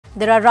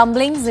There are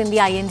rumblings in the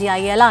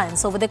INDIA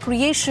alliance over the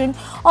creation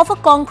of a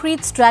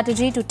concrete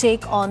strategy to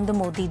take on the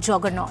Modi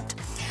juggernaut.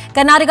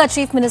 Karnataka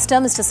Chief Minister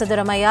Mr.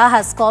 Siddaramaiah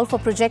has called for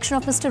projection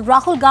of Mr.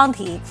 Rahul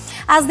Gandhi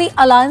as the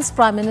alliance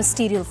prime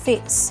ministerial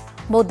face.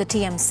 Both the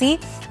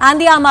TMC and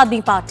the Aam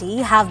Aadmi Party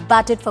have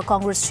batted for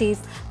Congress chief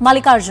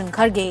Mallikarjun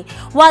Kharge,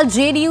 while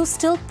JDU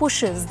still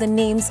pushes the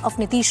names of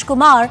Nitish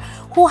Kumar,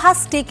 who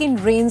has taken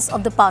reins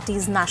of the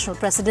party's national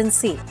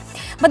presidency.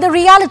 But the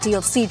reality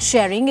of seat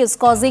sharing is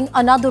causing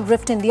another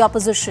rift in the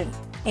opposition.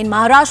 In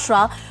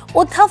Maharashtra,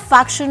 Uddhav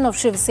faction of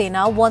Shiv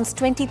Sena wants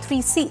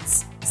 23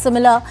 seats,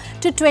 similar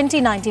to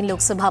 2019 Lok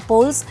Sabha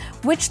polls,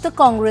 which the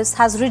Congress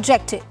has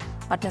rejected.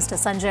 But Mr.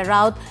 Sanjay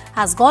Raut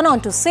has gone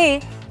on to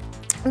say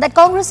that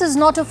Congress is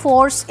not a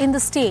force in the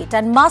state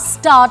and must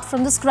start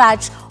from the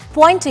scratch,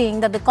 pointing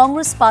that the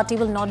Congress party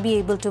will not be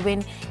able to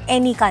win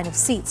any kind of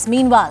seats.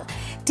 Meanwhile,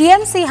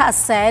 TMC has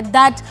said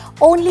that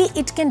only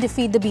it can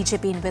defeat the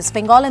BJP in West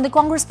Bengal and the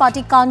Congress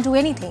party can't do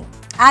anything,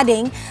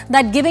 adding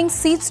that giving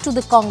seats to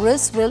the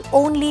Congress will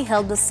only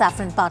help the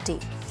Saffron party.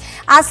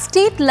 As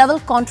state-level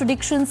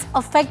contradictions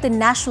affect the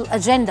national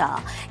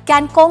agenda,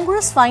 can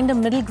Congress find a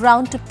middle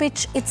ground to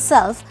pitch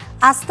itself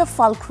as the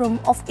fulcrum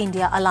of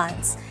India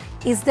alliance?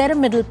 Is there a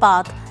middle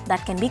path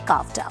that can be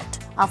carved out?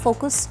 Our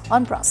focus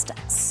on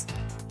prospects.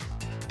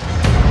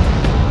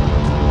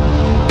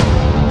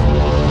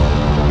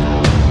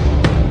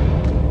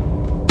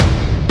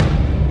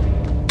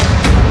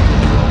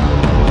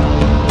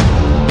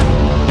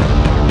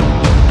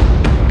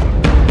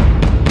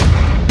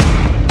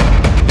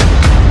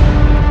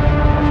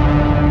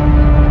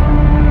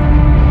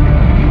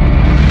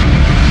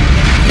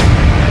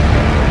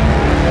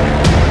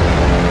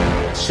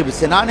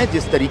 Shiv Sena ने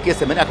जिस तरीके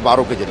से मैंने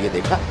अखबारों के जरिए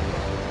देखा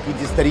कि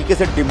जिस तरीके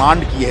से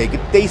डिमांड की है कि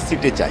 23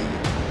 सीटें चाहिए,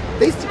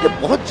 23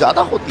 सीटें बहुत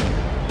ज्यादा होती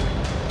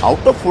हैं।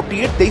 आउट ऑफ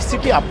 48 23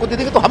 सीटें आपको दे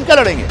देंगे तो हम क्या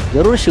लड़ेंगे?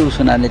 जरूर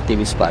शिवसेना ने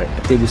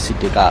 23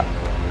 सीटें का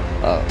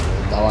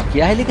दावा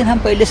किया है, लेकिन हम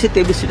पहले से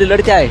 23 सीटें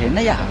लड़ते आए हैं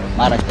ना यहाँ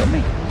महाराष्ट्र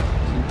में।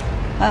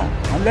 हाँ,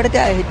 हम लड़ते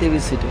आए हैं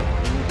 23 सीटें,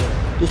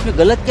 तो उसमें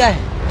गलत क्या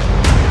है?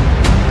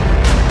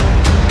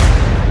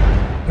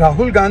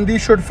 Rahul Gandhi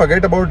should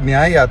forget about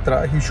Nyaya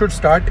Yatra. He should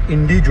start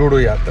Indi Jodo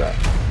Yatra,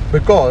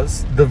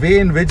 because the way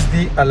in which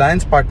the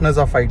alliance partners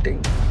are fighting,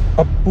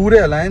 अब पूरे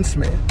alliance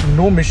में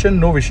no mission,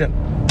 no vision.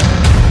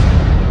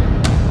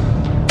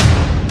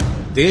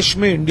 देश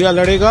में इंडिया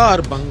लड़ेगा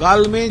और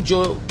बंगाल में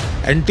जो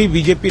एंटी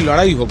बीजेपी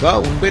लड़ाई होगा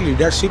उन पे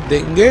लीडरशिप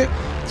देंगे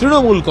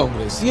तृणमूल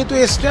कांग्रेस। ये तो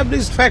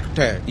एस्टेब्लिश फैक्ट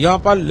है। यहाँ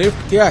पर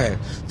लेफ्ट क्या है?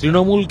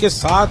 तृणमूल के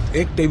साथ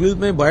एक टेबल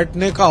में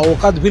बैठने का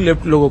औकात भी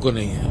लेफ्ट लोगों को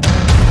नहीं है।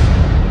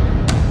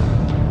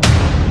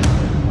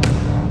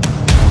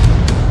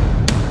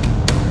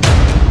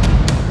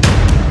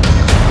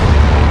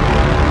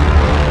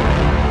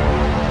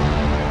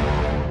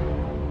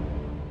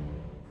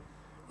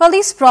 Well,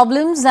 these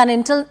problems and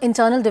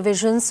internal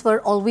divisions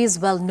were always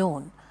well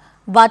known,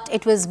 but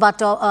it was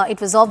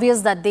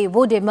obvious that they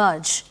would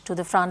emerge to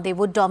the front, they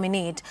would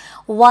dominate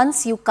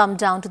once you come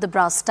down to the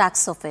brass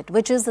tacks of it,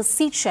 which is the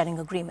seat sharing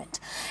agreement.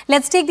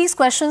 Let's take these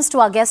questions to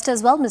our guest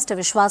as well, Mr.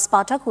 Vishwas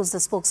Pathak, who's the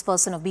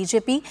spokesperson of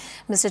BJP,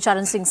 Mr.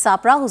 Charan Singh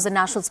Sapra, who's the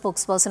national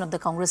spokesperson of the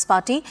Congress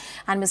party,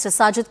 and Mr.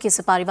 Sajid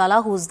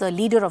Kesapariwala, who's the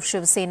leader of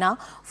Shiv Sena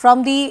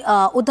from the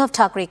Uddhav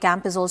Thackeray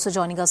camp, is also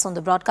joining us on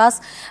the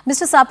broadcast.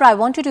 Mr. Sapra, I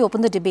want you to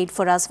open the debate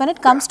for us. When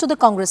it comes to the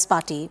Congress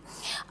party,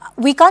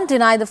 we can't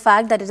deny the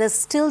fact that it is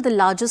still the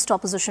largest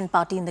opposition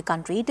party in the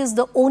country. It is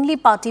the only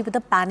party with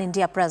a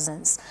pan-India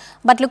presence.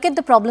 But look at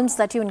the problems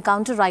that you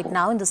encounter right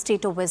now in the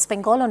state of West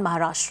Bengal and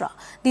Maharashtra.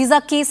 These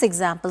are case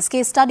examples,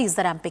 case studies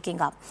that I'm picking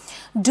up.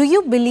 Do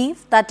you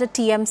believe that a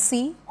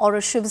TMC or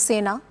a Shiv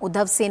Sena,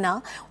 Uddhav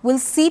Sena, will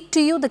cede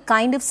to you the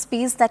kind of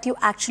space that you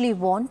actually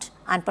want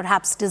and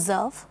perhaps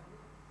deserve?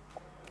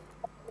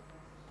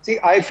 See,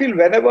 I feel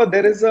whenever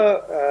there is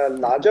a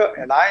larger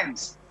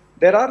alliance,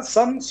 there are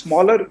some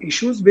smaller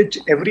issues which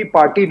every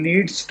party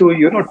needs to,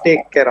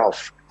 take care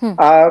of.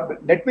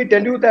 Let me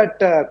tell you that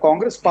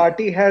Congress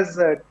party has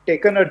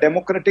taken a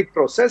democratic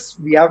process.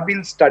 We have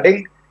been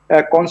studying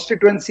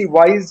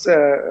constituency-wise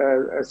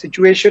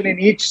situation in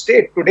each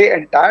state. Today,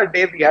 entire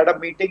day, we had a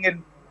meeting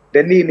in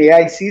Delhi in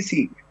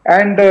AICC.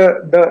 And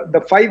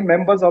the 5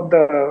 members of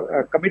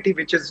the committee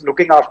which is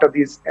looking after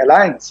this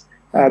alliance,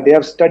 they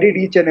have studied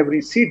each and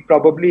every seat.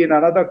 Probably in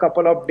another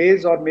couple of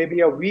days or maybe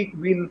a week,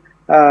 we'll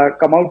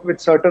come out with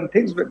certain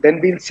things.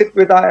 Then we'll sit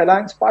with our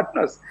alliance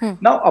partners.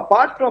 Now,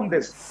 apart from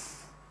this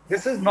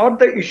is not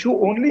the issue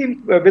only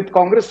with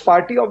Congress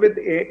party or with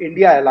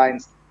India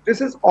alliance. This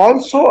is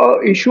also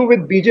an issue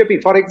with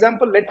BJP. For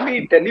example, let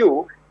me tell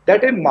you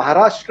that in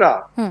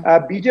Maharashtra,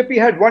 BJP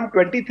had won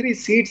 23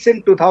 seats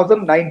in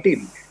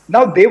 2019.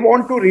 Now they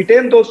want to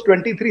retain those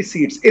 23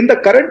 seats. In the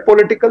current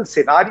political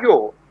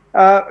scenario,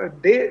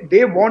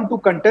 they want to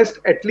contest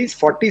at least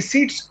 40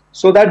 seats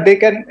so that they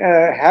can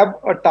have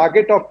a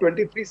target of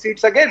 23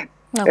 seats again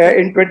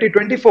in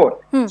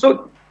 2024.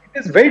 So it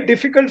is very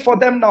difficult for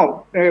them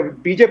now.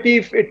 BJP,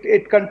 if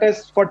it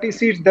contests 40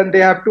 seats, then they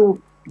have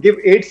to give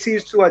 8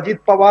 seats to Ajit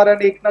Pawar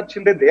and Eknath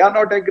Shinde. They are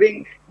not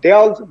agreeing. They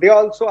are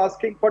also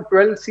asking for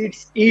 12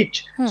 seats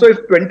each. So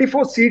if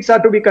 24 seats are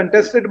to be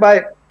contested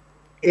by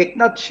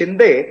Eknath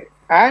Shinde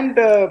and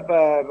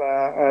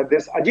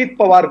this Ajit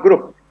Pawar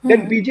group,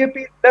 then BJP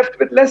is left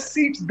with less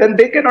seats. Then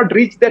they cannot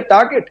reach their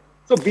target.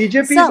 So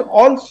BJP is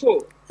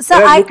also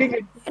looking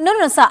at.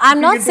 No, sir.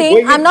 I'm not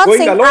saying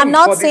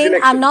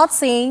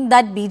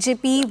that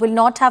BJP will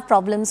not have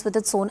problems with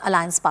its own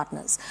alliance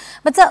partners.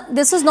 But sir,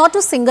 this is not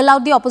to single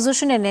out the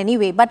opposition in any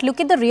way, but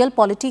look at the real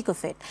politique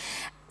of it.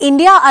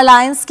 India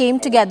Alliance came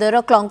together,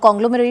 a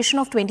conglomeration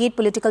of 28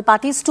 political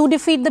parties, to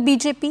defeat the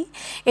BJP.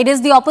 It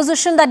is the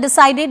opposition that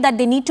decided that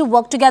they need to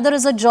work together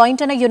as a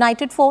joint and a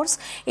united force.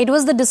 It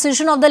was the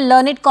decision of the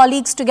learned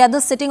colleagues together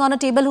sitting on a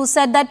table who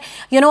said that,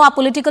 you know, our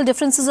political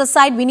differences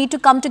aside, we need to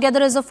come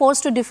together as a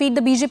force to defeat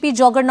the BJP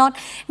juggernaut.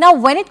 Now,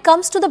 when it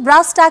comes to the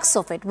brass tacks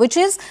of it, which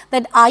is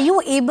that are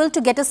you able to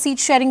get a seat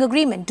sharing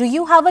agreement? Do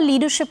you have a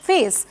leadership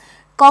phase?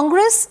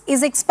 Congress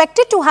is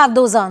expected to have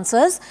those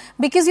answers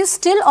because you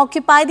still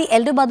occupy the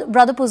elder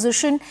brother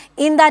position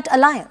in that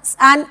alliance.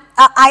 And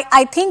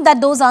I think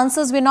that those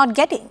answers we're not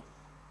getting.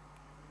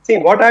 See,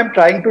 what I'm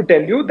trying to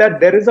tell you that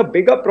there is a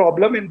bigger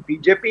problem in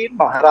BJP in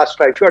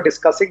Maharashtra. If you are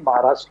discussing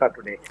Maharashtra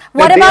today,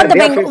 what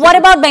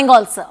about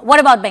Bengal, sir? What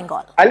about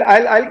Bengal?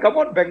 I'll come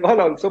on Bengal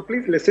also.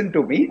 Please listen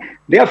to me.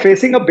 They are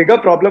facing a bigger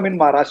problem in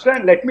Maharashtra,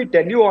 and let me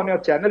tell you on your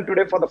channel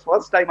today for the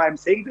first time I'm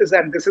saying this,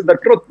 and this is the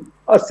truth.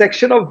 A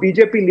section of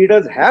BJP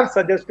leaders have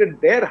suggested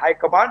their high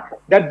command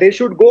that they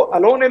should go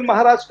alone in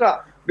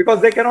Maharashtra, because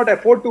they cannot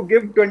afford to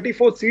give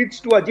 24 seats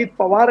to Ajit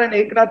Pawar and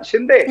Eknath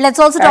Shinde. Let's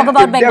also talk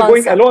about Bengal. They are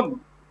going alone.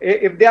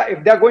 If they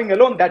are going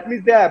alone, that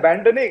means they are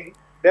abandoning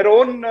their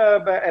own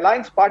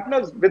alliance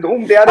partners with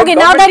whom they are. Okay,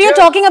 now that you're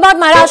talking about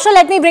Maharashtra,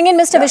 let me bring in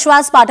Mr.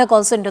 Vishwas Pathak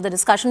also into the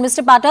discussion.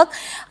 Mr. Pathak,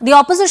 the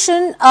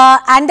opposition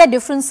and their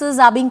differences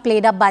are being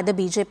played up by the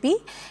BJP.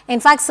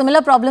 In fact,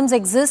 similar problems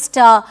exist,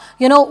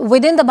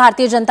 within the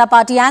Bharatiya Janata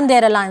Party and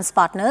their alliance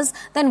partners.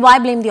 Then why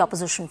blame the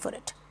opposition for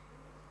it?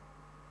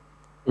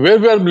 Where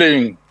we are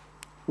blaming?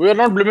 We are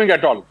not blaming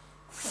at all.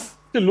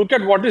 See, look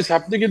at what is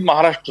happening in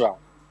Maharashtra.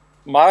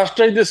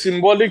 Maharashtra is the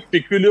symbolic,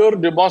 peculiar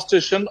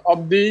demonstration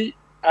of the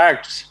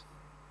acts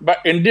by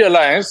India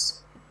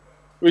Alliance,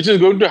 which is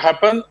going to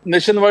happen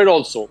nationwide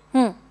also.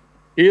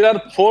 Here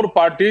are 4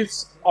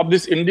 parties of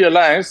this India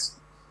Alliance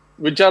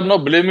which are now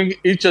blaming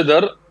each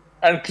other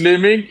and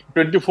claiming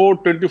 24,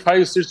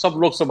 25 seats of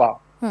Lok Sabha.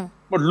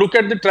 But look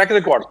at the track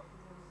record.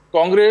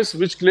 Congress,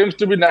 which claims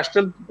to be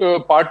national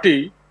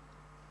party,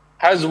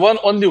 has won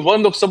only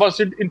 1 Lok Sabha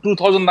seat in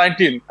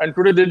 2019, and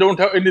today they don't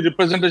have any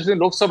representation in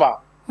Lok Sabha.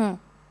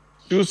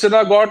 Shiv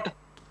Sena got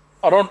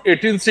around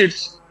 18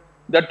 seats,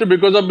 that too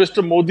because of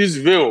Mr.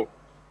 Modi's wave.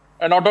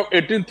 And out of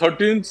 18,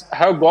 13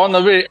 have gone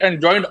away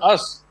and joined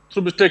us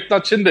through Mr.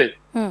 Eknath Shinde.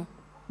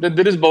 Then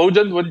there is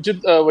Bahujan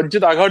Vanchit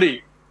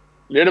Aghadi,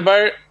 led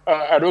by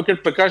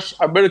Advocate Prakash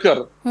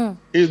Ambedkar.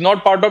 He is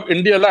not part of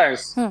India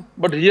Alliance,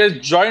 but he has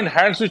joined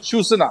hands with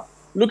Shiv Sena.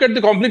 Look at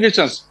the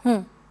complications.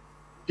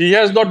 He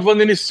has not won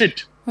any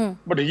seat,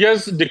 but he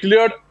has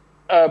declared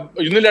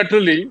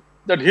unilaterally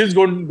that he is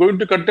going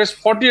to contest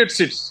 48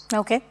 seats.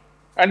 Okay.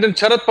 And then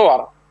Sharad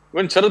Pawar.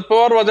 When Sharad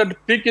Pawar was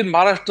at peak in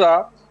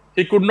Maharashtra,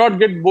 he could not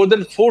get more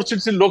than 4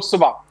 seats in Lok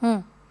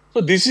Sabha.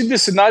 So this is the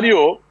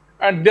scenario,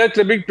 and they are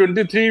claiming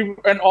 23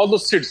 and all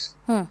those seats.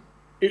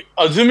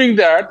 Assuming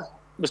that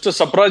Mr.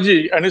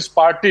 Sapraji and his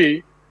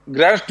party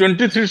grants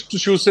 23 to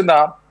Shiv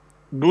Sena,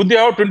 do they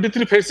have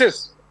 23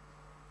 faces?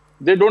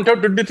 They don't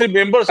have 23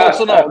 members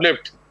also now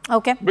left.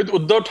 Okay. With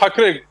Uddhav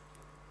Thackeray,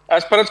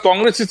 as far as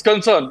Congress is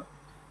concerned,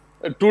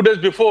 2 days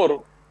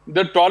before,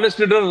 the tallest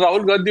leader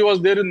Rahul Gandhi was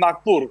there in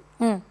Nagpur.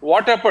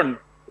 What happened?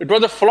 It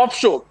was a flop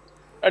show.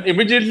 And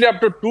immediately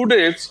after 2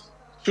 days,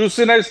 Shiv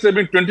Sena is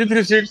claiming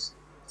 23 seats.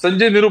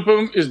 Sanjay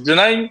Nirupam is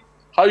denying.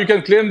 How you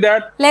can claim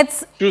that?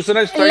 Let's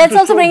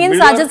also bring in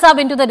Sajid Saab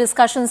into the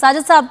discussion.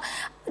 Sajid Saab,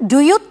 do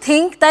you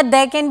think that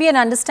there can be an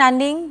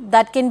understanding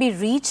that can be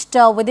reached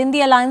within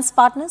the alliance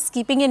partners,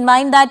 keeping in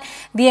mind that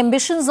the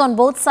ambitions on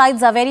both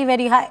sides are very,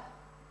 very high?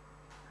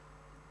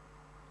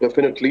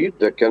 Definitely,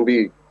 there can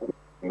be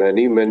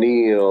many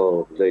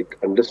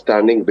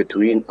understanding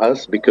between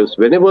us, because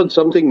whenever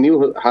something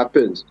new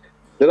happens,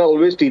 there are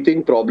always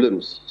teething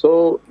problems.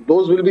 So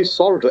those will be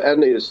solved.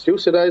 And Shiv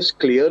Sena is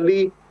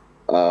clearly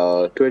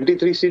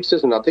 23 seats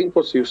is nothing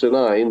for Shiv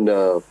Sena in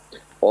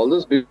all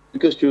this,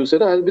 because Shiv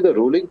Sena has been the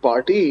ruling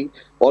party.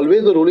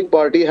 Always the ruling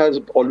party has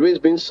always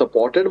been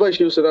supported by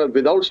Shiv Sena.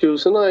 Without Shiv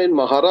Sena in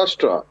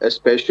Maharashtra,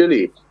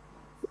 especially,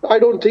 I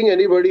don't think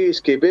anybody is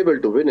capable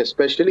to win,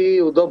 especially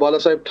Uddhav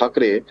Balasaheb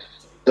Thackeray.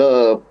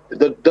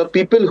 The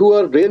people who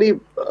are really,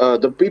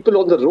 the people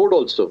on the road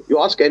also.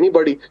 You ask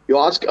anybody, you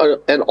ask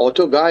an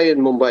auto guy in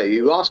Mumbai,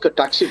 you ask a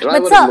taxi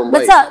driver in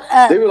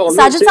Mumbai. They will always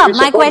Sajid say, Saab,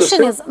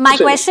 my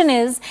question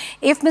is,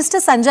 if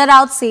Mr. Sanjay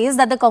Raut says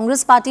that the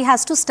Congress party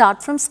has to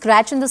start from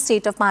scratch in the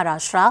state of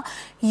Maharashtra,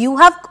 you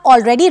have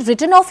already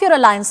written off your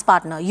alliance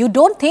partner. You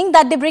don't think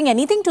that they bring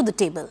anything to the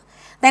table.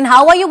 Then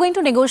how are you going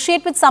to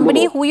negotiate with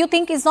somebody who you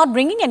think is not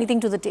bringing anything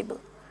to the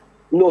table?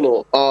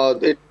 No.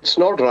 It's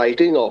not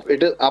writing off.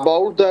 It is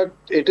about that.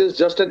 It is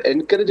just an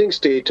encouraging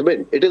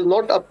statement. It is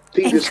not a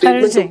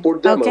statement to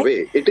put them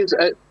away. It is.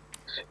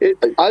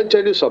 I'll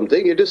tell you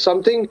something. It is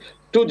something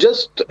to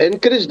just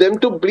encourage them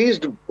to please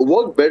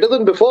work better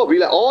than before.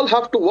 We'll all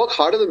have to work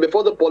harder than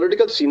before. The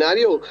political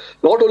scenario,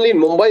 not only in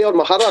Mumbai or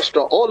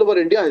Maharashtra, all over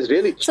India has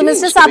really changed. So,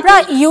 Mr.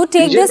 Sapra, you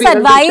take this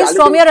advice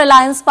from your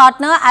alliance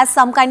partner as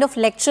some kind of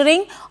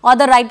lecturing or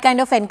the right kind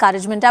of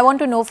encouragement? I want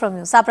to know from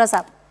you. Sapra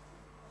Sab.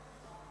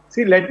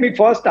 See, let me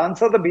first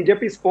answer the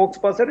BJP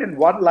spokesperson in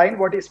one line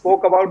what he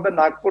spoke about the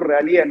Nagpur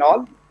rally and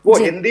all. वो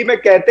हिंदी में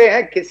कहते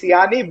हैं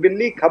खिसियानी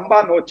बिल्ली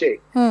खंबा नोचे,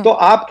 तो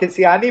आप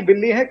खिसियानी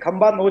बिल्ली हैं,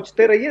 खंबा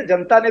नोचते रहिए.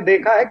 जनता ने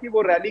देखा है कि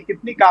वो रैली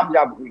कितनी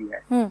कामयाब हुई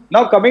है.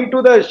 Now coming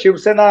to the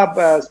Shiv Sena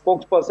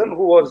spokesperson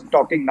who was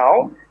talking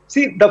now,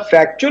 see the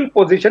factual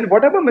position,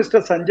 whatever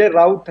Mr. Sanjay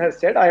Raut has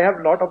said, I have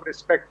a lot of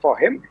respect for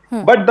him.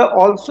 But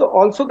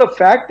also the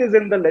fact is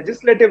in the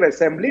Legislative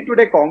Assembly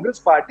today, Congress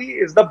party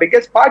is the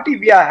biggest party.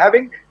 We are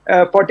having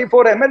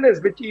 44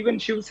 MLAs, which even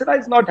Shiv Sena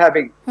is not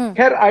having.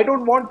 Here, I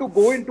don't want to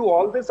go into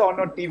all this on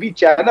a TV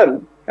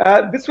channel.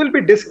 This will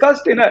be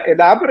discussed in an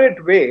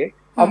elaborate way.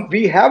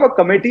 We have a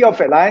committee of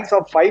alliance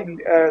of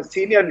 5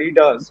 senior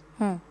leaders.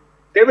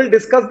 They will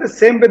discuss the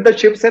same with the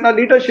Shiv Sena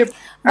leadership.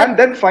 And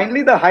then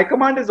finally, the High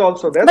Command is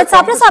also there. But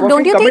Sapra Sahab,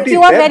 don't you think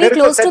you are very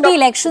close to the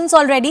elections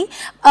already?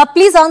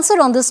 Please answer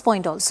on this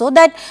point also,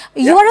 that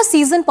you are a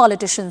seasoned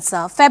politician,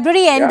 sir.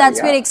 February end,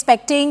 that's we're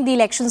expecting the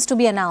elections to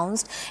be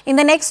announced. In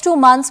the next 2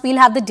 months, we'll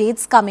have the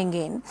dates coming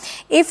in.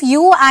 If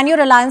you and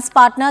your alliance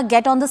partner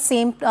get on the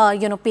same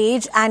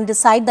page and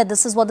decide that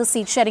this is what the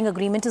seat sharing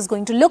agreement is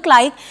going to look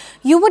like,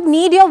 you would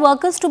need your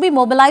workers to be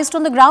mobilized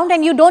on the ground,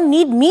 and you don't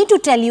need me to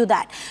tell you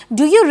that.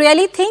 Do you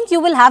really think you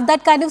will have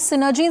that kind of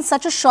synergy in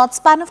such a short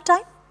span of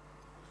time?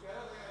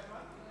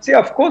 See,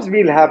 of course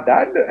we'll have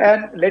that,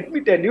 and let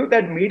me tell you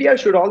that media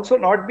should also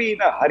not be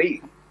in a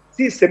hurry.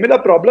 See, similar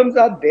problems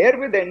are there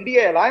with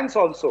NDA alliance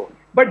also,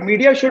 but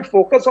media should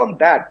focus on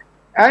that.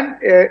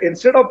 And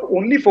instead of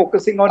only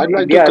focusing on the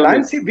India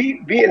alliance, see,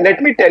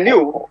 let me tell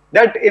you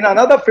that in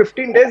another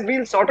 15 days,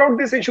 we'll sort out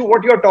this issue,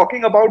 what you're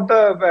talking about,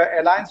 the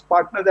alliance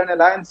partners and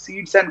alliance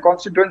seats and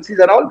constituencies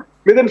and all.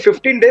 Within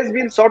 15 days,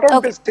 we'll sort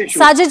out this issue.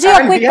 Sajid ji,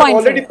 a quick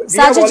point.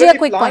 Sajid ji, a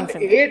quick point.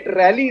 8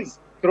 rallies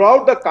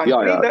throughout the country.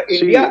 The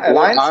India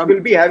alliance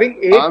will be having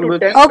 8 to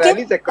 10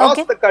 rallies across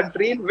the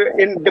country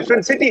in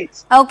different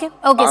cities. Okay.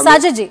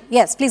 Sajid ji,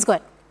 yes, please go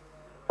ahead.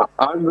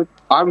 I'm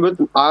with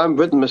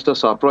Mr.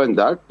 Sapra in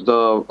that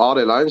our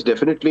alliance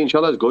definitely,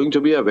 inshallah, is going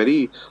to be a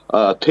very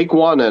thick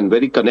one and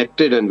very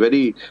connected and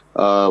very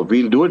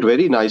we'll do it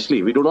very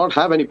nicely. We do not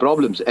have any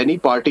problems. Any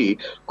party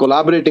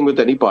collaborating with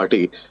any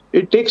party,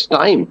 it takes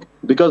time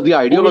because the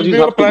ideologies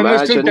have to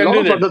match and a lot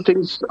of other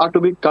things are to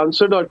be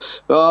considered.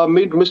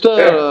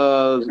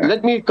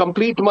 Let me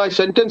complete my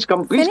sentence.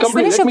 Please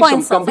finish your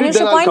point, sir. Finish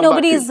your point.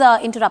 Nobody is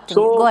interrupting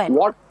you. Go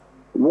ahead.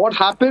 What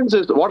happens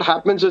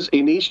is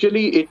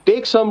initially it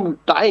takes some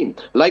time.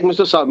 Like my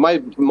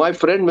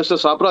friend Mr.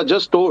 Sapra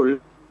just told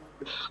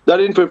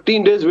that in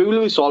 15 days we will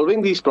be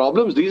solving these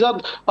problems. These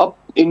are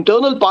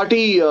internal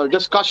party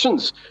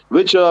discussions,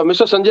 which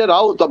Mr. Sanjay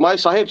Raut, my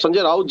Sahib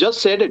Sanjay Raut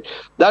just said it,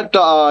 that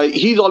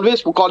he's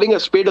always calling a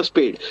spade a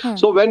spade.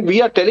 So when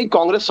we are telling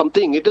Congress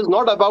something, it is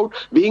not about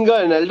being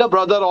an elder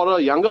brother or a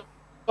younger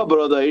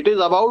brother. It is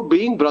about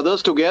being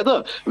brothers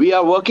together. We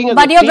are working as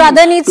but your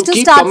brother needs to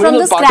start from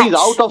the scratch.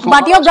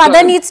 But your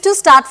brother needs to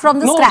start from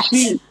the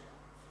scratch.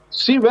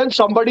 See, when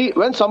somebody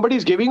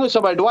is giving you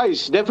some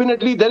advice,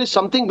 definitely there is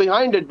something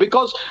behind it,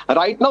 because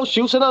right now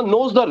Shiv Sena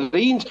knows the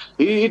reins.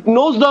 It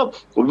knows the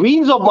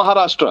veins of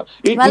Maharashtra.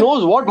 It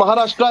knows what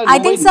Maharashtra and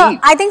Mumbai need.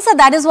 I think, sir,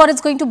 that is what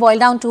it's going to boil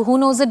down to. Who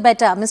knows it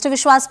better? Mr.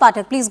 Vishwas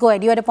Pathak, please go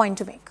ahead. You had a point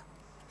to make.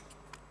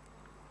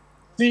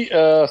 See,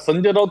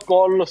 Sanjay Raut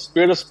called a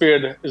spade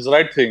is the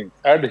right thing.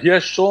 And he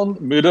has shown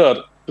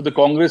mirror to the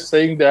Congress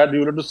saying that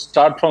you have to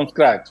start from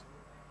scratch.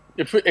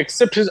 If we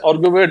accept his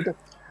argument,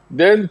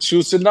 then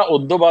Shiv Sena,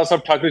 Uddhav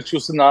Basab Thackeray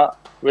Shiv Sena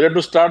will have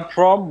to start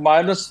from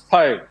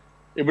 -5.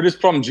 If it is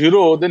from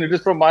 0, then it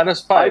is from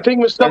 -5. I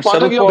think Mr.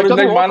 Pathak, you are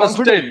becoming more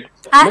confident.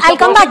 I'll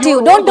come back to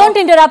you. Don't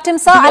interrupt him,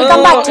 sir. I'll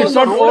come back to you.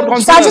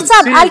 Sajid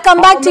Saab, I'll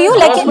come back to you.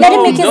 Let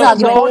him make his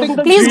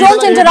argument. Please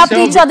don't interrupt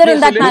each other in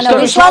that manner.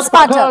 Vishwas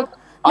Pathak.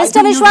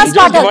 Mr. Vishwas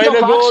Pathak.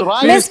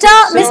 Mr.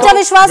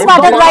 Vishwas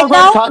Pathak right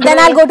now, then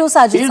I'll go to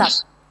Sajid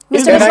Saab.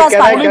 Mr. Vishwas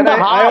Pathak.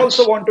 I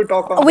also want to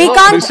talk on we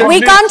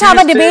can't have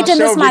a debate in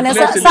this manner.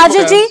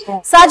 Sajid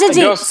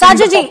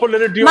ji,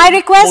 my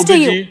request to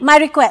you,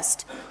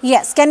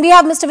 yes, can we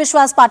have Mr.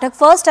 Vishwas Pathak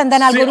first, and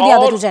then I'll go to the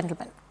other two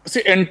gentlemen.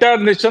 See, entire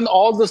nation,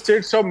 all the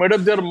states have made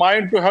up their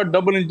mind to have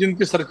double engine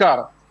ki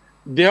sarkar.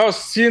 They have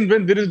seen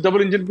when there is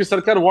double engine ki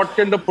sarkar, what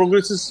kind of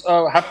progress is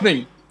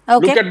happening.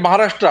 Look at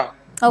Maharashtra.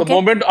 The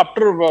moment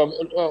after,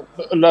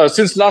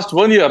 since last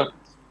 1 year,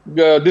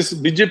 this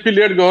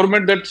BJP-led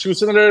government, that Shiv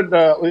Sena-led,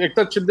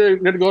 Eknath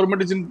Shinde-led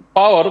government is in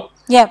power.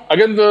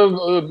 Again,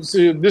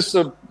 this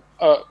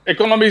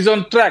economy is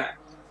on track.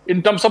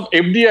 In terms of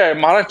FDI,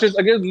 Maharashtra is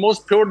again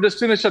most favored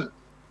destination.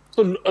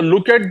 So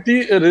look at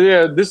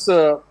the this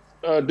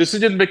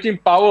decision-making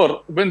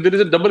power when there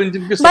is a double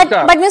engine ki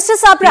sarkar. But Mr.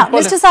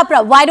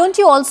 Sapra, why don't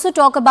you also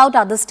talk about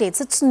other states?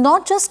 It's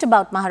not just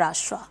about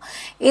Maharashtra.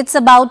 It's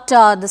about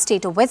the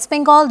state of West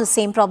Bengal, the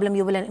same problem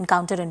you will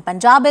encounter in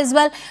Punjab as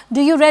well.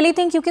 Do you really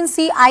think you can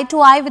see eye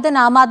to eye with an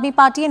Aam Aadmi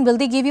party, and will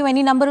they give you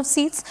any number of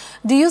seats?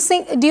 Do you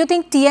think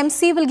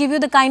TMC will give you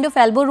the kind of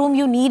elbow room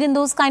you need in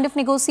those kind of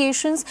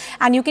negotiations,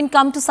 and you can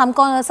come to some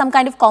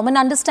kind of common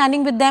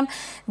understanding with them?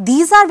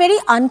 These are very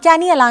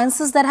uncanny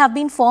alliances that have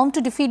been formed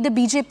to defeat the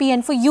BJP.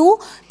 And for you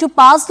to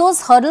pass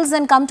those hurdles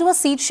and come to a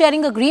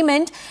seat-sharing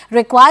agreement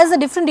requires a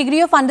different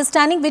degree of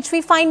understanding, which we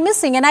find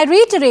missing. And I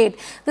reiterate,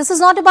 this is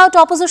not about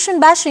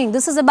opposition bashing.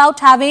 This is about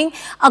having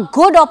a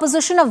good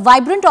opposition, a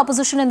vibrant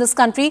opposition in this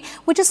country,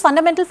 which is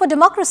fundamental for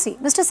democracy.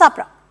 Mr.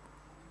 Sapra.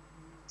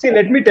 See,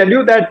 let me tell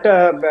you that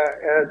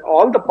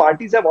all the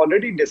parties have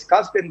already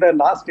discussed in the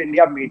last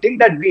India meeting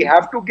that we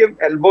have to give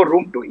elbow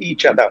room to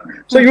each other.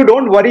 So you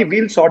don't worry,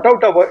 we'll sort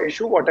out our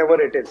issue, whatever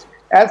it is.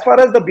 As far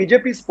as the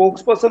BJP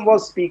spokesperson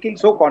was speaking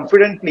so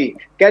confidently,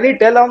 can he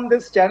tell on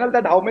this channel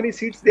that how many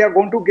seats they are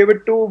going to give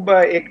it to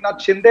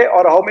Eknath Shinde,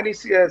 or how many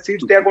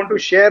seats they are going to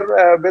share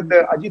with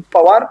Ajit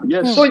Pawar?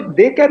 Yes. So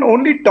they can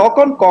only talk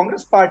on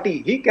Congress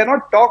party. He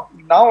cannot talk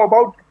now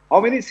about how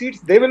many seats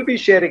they will be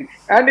sharing.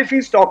 And if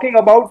he's talking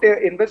about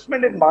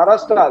investment in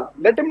Maharashtra,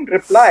 let him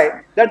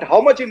reply that how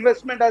much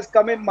investment has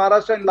come in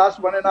Maharashtra in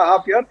last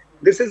 1.5 years.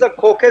 This is a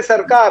खोखे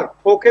सरकार,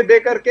 खोखे दे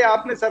करके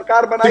आपने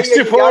सरकार बनाई है।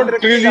 64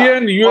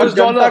 trillion US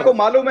dollar. को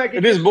मालूम है कि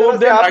it is more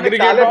than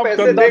aggregate of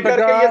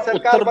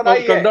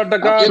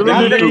Karnataka.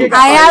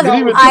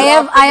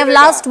 I have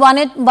last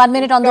 1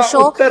 minute on the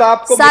show.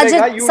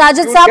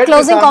 Sajid Saab,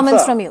 closing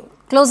comments from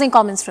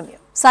you.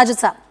 Sajid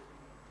Saab.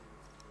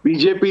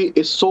 BJP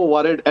is so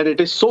worried and it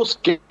is so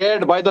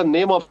scared by the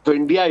name of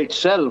India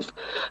itself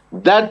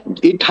that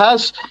it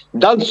has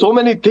done so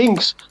many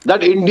things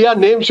that India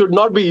name should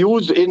not be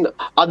used in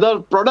other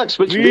products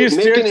which Make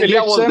in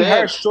India was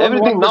there.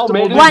 Everything now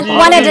made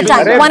one at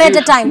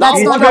a time.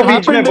 That's not what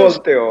happened.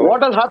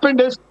 What has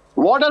happened is,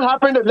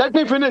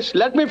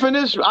 let me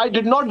finish. I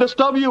did not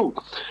disturb you.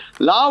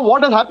 Now,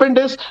 what has happened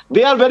is,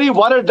 they are very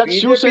worried that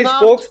Shiv Sena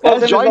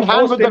has joined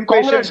hands with the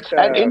Congress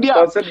and India.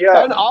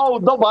 And now,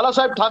 the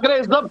Balasaheb Thackeray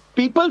is the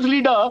people's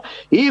leader.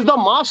 He is the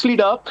mass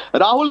leader.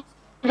 Rahul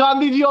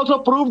Gandhi ji also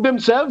proved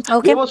himself.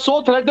 Okay. They were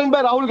so threatened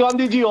by Rahul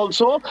Gandhi ji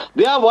also.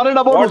 They are worried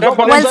about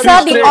Well,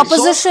 sir, the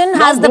opposition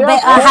has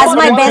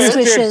my best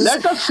wishes.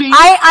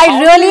 I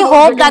really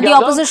hope that the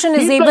opposition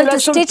is able to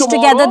stitch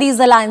together these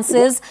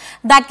alliances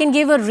that can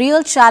give a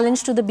real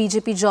challenge to the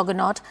BJP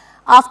juggernaut.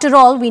 After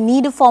all, we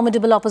need a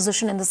formidable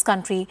opposition in this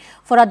country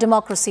for our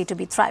democracy to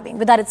be thriving.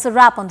 With that, it's a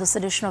wrap on this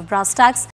edition of Brass Tacks.